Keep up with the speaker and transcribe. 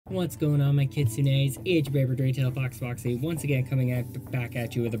What's going on, my kitsunes? It's your favorite Draytail Foxie, once again coming back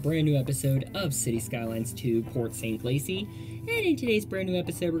at you with a brand new episode of Cities Skylines II Port St. Glacie. And in today's brand new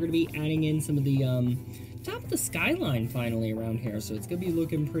episode, we're going to be adding in some of the top of the skyline finally around here. So it's going to be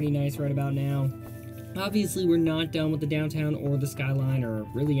looking pretty nice right about now. Obviously, we're not done with the downtown or the skyline or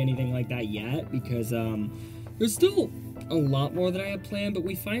really anything like that yet because there's still a lot more that I have planned, but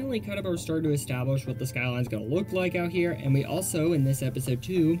we finally kind of are starting to establish what the skyline's going to look like out here. And we also, in this episode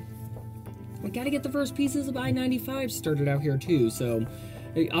too, we got to get the first pieces of I-95 started out here too. So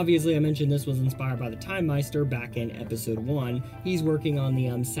obviously I mentioned this was inspired by the Time Meister back in episode 1. He's working on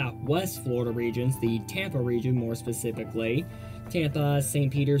the southwest Florida regions, the Tampa region more specifically. Tampa,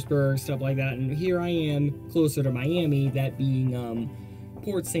 St. Petersburg, stuff like that. And here I am closer to Miami, that being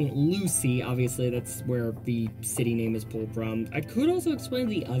Port St. Lucie. Obviously that's where the city name is pulled from. I could also explain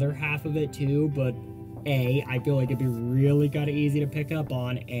the other half of it too, but A, I feel like it'd be really kind of easy to pick up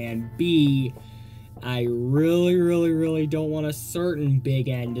on, and B, I really don't want a certain big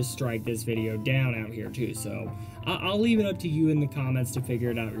end to strike this video down out here too. So I'll leave it up to you in the comments to figure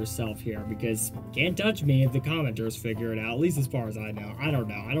it out yourself here, because can't touch me if the commenters figure it out, at least as far as I know. I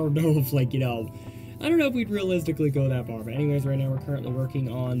don't know if, like, you know, I don't know if we'd realistically go that far, but anyways, right now we're currently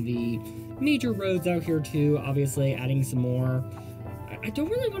working on the major roads out here too, obviously adding some more, I don't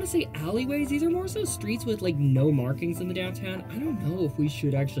really want to say alleyways, these are more so streets with like no markings in the downtown. I don't know if we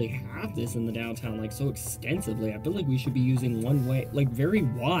should actually have this in the downtown like so extensively. I feel like we should be using one-way, like very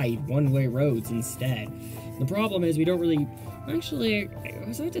wide one-way roads instead. The problem is we don't really, actually, I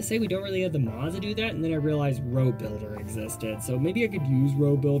was about to say we don't really have the mods to do that, and then I realized Road Builder existed. So maybe I could use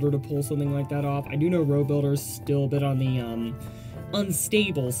Road Builder to pull something like that off. I do know Road Builder is still a bit on the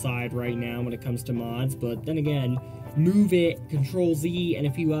unstable side right now when it comes to mods, but then again, Move It, Control Z, and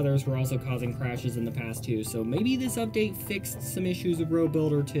a few others were also causing crashes in the past too. So maybe this update fixed some issues with Road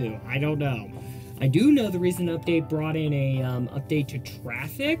Builder too. I don't know. I do know the recent update brought in a update to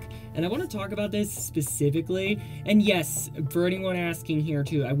traffic, and I want to talk about this specifically. And yes, for anyone asking here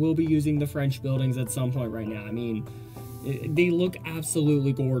too, I will be using the French buildings at some point right now. I mean, they look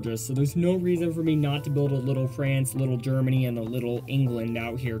absolutely gorgeous, so there's no reason for me not to build a little France, little Germany, and a little England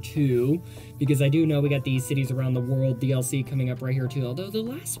out here too, because I do know we got these Cities Around the World DLC coming up right here too, although the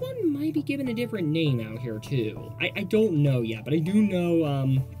last one might be given a different name out here too. I don't know yet, but I do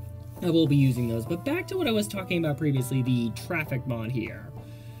know I will be using those. But back to what I was talking about previously, the traffic mod here.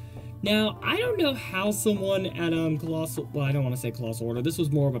 Now, I don't know how someone at Colossal, well, I don't want to say Colossal Order, this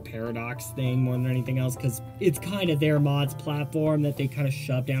was more of a Paradox thing more than anything else, because it's kind of their mods platform that they kind of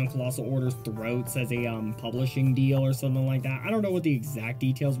shoved down Colossal Order's throats as a publishing deal or something like that. I don't know what the exact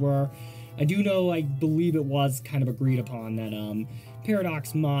details were. I do know, I believe it was kind of agreed upon that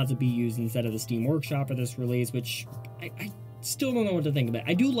Paradox mods would be used instead of the Steam Workshop for this release, which I still don't know what to think of it.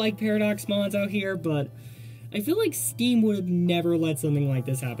 I do like Paradox mods out here, but I feel like Steam would have never let something like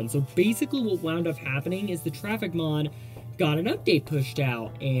this happen. So basically what wound up happening is the traffic mod got an update pushed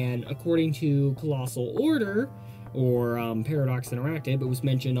out, and according to Colossal Order, or Paradox Interactive, it was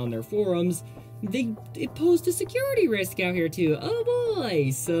mentioned on their forums, it posed a security risk out here too. Oh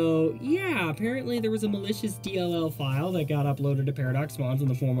boy! So yeah, apparently there was a malicious DLL file that got uploaded to Paradox Mods in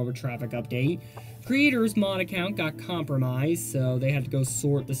the form of a traffic update. Creator's mod account got compromised, so they had to go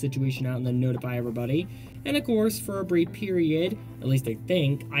sort the situation out and then notify everybody. And of course, for a brief period, at least I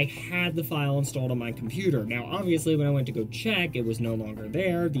think, I had the file installed on my computer. Now, obviously, when I went to go check, it was no longer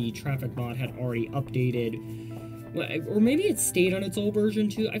there. The traffic mod had already updated, or maybe it stayed on its old version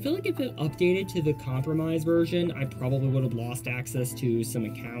too. I feel like if it updated to the compromised version, I probably would have lost access to some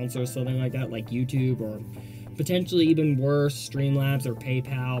accounts or something like that, like YouTube, or potentially even worse, Streamlabs or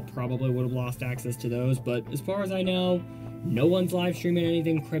PayPal. Probably would have lost access to those. But as far as I know, no one's live streaming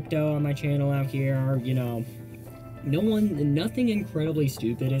anything crypto on my channel out here, you know, nothing incredibly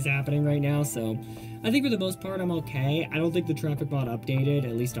stupid is happening right now, so I think for the most part I'm okay. I don't think the traffic mod updated,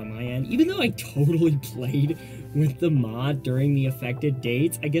 at least on my end, even though I totally played with the mod during the affected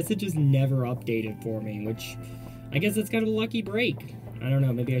dates. I guess it just never updated for me, which I guess it's kind of a lucky break. I don't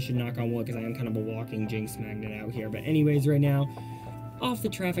know, maybe I should knock on wood because I am kind of a walking jinx magnet out here. But anyways, right now, off the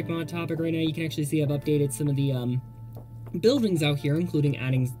traffic mod topic right now, you can actually see I've updated some of the buildings out here, including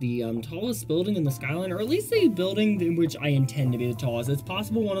adding the tallest building in the skyline, or at least the building in which I intend to be the tallest. It's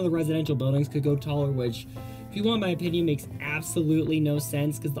possible one of the residential buildings could go taller, which, if you want my opinion, makes absolutely no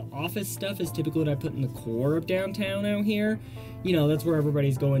sense, because the office stuff is typically what I put in the core of downtown out here. you know, that's where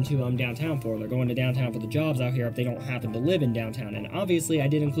everybody's going to downtown for. They're going to downtown for the jobs out here if they don't happen to live in downtown. And obviously, I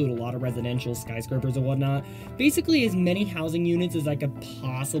did include a lot of residential skyscrapers and whatnot. Basically, as many housing units as I could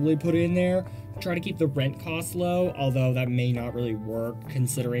possibly put in there. Try to keep the rent costs low, although that may not really work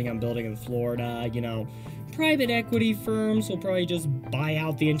considering I'm building in Florida. You know, private equity firms will probably just buy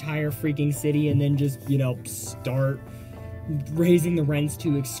out the entire freaking city and then just, you know, start raising the rents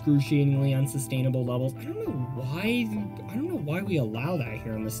to excruciatingly unsustainable levels. I don't know why we allow that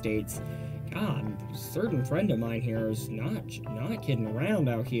here in the States. God, a certain friend of mine here is not kidding around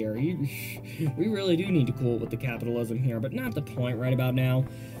out here. We really do need to cool it with the capitalism here, but not the point right about now.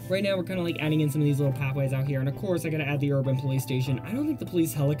 Right now, we're kind of like adding in some of these little pathways out here, and of course, I gotta add the urban police station. I don't think the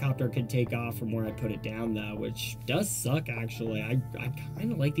police helicopter could take off from where I put it down, though, which does suck, actually. I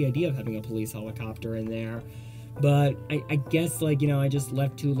kind of like the idea of having a police helicopter in there. But I guess, like, you know, I just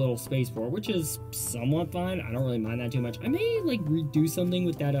left too little space for it, which is somewhat fine. I don't really mind that too much. I may, like, redo something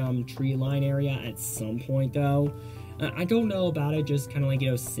with that tree line area at some point, though. I don't know about it, just kind of, like,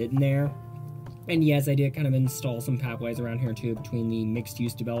 you know, sitting there. And yes, I did kind of install some pathways around here, too, between the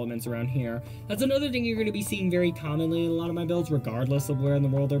mixed-use developments around here. That's another thing you're going to be seeing very commonly in a lot of my builds, regardless of where in the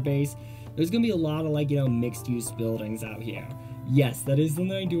world they're based. There's going to be a lot of, like, you know, mixed-use buildings out here. Yes, that is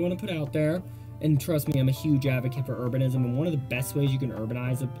something I do want to put out there. And trust me, I'm a huge advocate for urbanism, and one of the best ways you can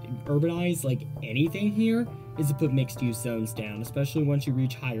urbanize like anything here is to put mixed-use zones down, especially once you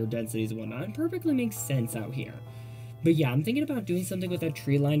reach higher densities and whatnot. It perfectly makes sense out here. But yeah, I'm thinking about doing something with that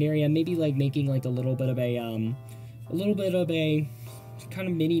tree-lined area, maybe like making like a little bit of a kind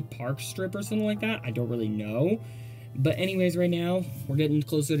of mini park strip or something like that. I don't really know. But anyways, right now, we're getting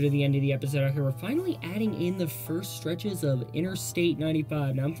closer to the end of the episode out here. We're finally adding in the first stretches of Interstate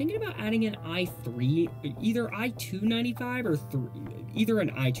 95. Now, I'm thinking about adding an I-3, either I-295 or either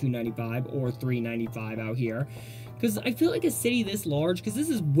an I-295 or 395 out here. Because I feel like a city this large, because this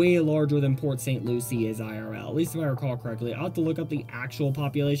is way larger than Port St. Lucie is IRL, at least if I recall correctly. I'll have to look up the actual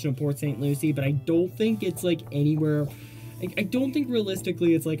population of Port St. Lucie, but I don't think it's like anywhere... I don't think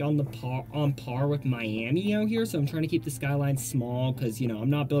realistically it's like on par with Miami out here, so I'm trying to keep the skyline small because, you know,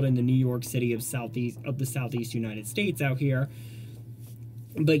 I'm not building the New York City of the Southeast United States out here.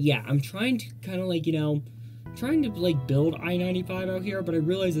 But yeah, I'm trying to kind of like, you know, trying to like build I-95 out here, but I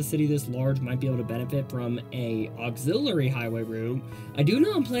realize a city this large might be able to benefit from a auxiliary highway route. I do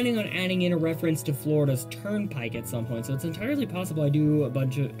know I'm planning on adding in a reference to Florida's Turnpike at some point, so it's entirely possible I do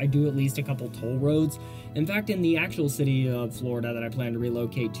at least a couple toll roads. In fact, in the actual city of Florida that I plan to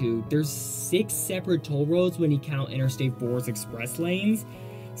relocate to, there's 6 separate toll roads when you count Interstate 4's express lanes.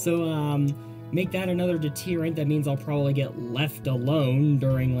 So, make that another deterrent. That means I'll probably get left alone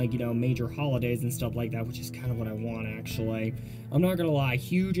during, like, you know, major holidays and stuff like that, which is kind of what I want, actually. I'm not gonna lie,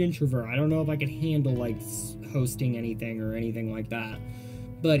 huge introvert. I don't know if I could handle, like, hosting anything or anything like that.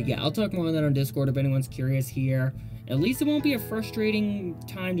 But yeah, I'll talk more on that on Discord if anyone's curious here. At least it won't be a frustrating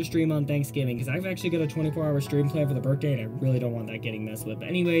time to stream on Thanksgiving, because I've actually got a 24-hour stream plan for the birthday, and I really don't want that getting messed with. But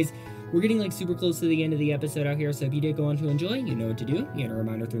anyways, we're getting, like, super close to the end of the episode out here, so if you did go on to enjoy, you know what to do. You got a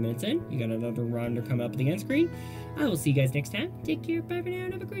reminder 3 minutes in. You got another reminder coming up at the end screen. I will see you guys next time. Take care, bye for now,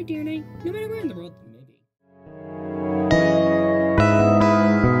 and have a great day or night, no matter where in the world.